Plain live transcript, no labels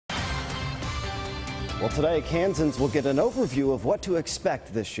Well, today, Kansans will get an overview of what to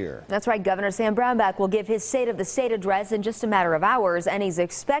expect this year. That's right. Governor Sam Brownback will give his State of the State address in just a matter of hours, and he's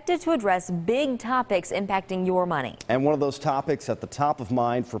expected to address big topics impacting your money. And one of those topics at the top of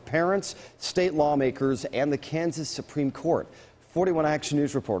mind for parents, state lawmakers, and the Kansas Supreme Court. 41 Action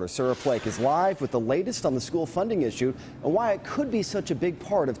News reporter Sarah Blake is live with the latest on the school funding issue and why it could be such a big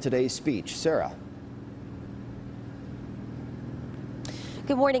part of today's speech. Sarah.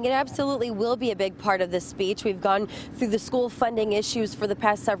 Good morning. It absolutely will be a big part of this speech. We've gone through the school funding issues for the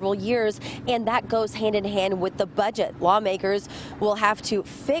past several years, and that goes hand in hand with the budget. Lawmakers will have to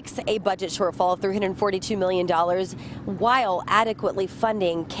fix a budget shortfall of $342 million while adequately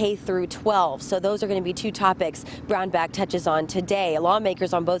funding K through 12. So those are going to be two topics Brownback touches on today.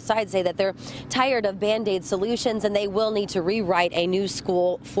 Lawmakers on both sides say that they're tired of Band-Aid solutions and they will need to rewrite a new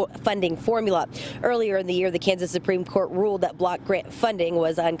school funding formula. Earlier in the year, the Kansas Supreme Court ruled that block grant funding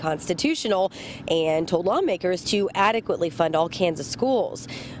was unconstitutional and told lawmakers to adequately fund all Kansas schools.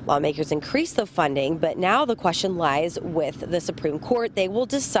 Lawmakers increased the funding, but now the question lies with the Supreme Court. They will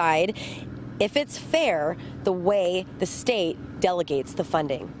decide if it's fair the way the state delegates the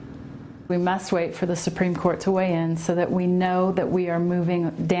funding. We must wait for the Supreme Court to weigh in so that we know that we are moving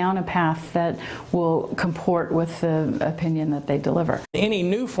down a path that will comport with the opinion that they deliver. Any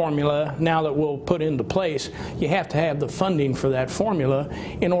new formula now that we'll put into place, you have to have the funding for that formula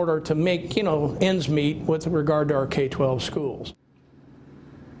in order to make, ends meet with regard to our K-12 schools.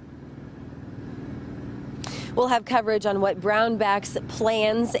 We'll have coverage on what Brownback's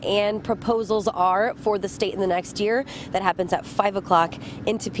plans and proposals are for the state in the next year. That happens at 5 o'clock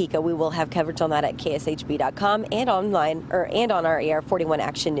in Topeka. We will have coverage on that at KSHB.com and online and on our AR 41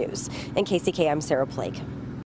 Action News. In KCK, I'm Sarah Blake.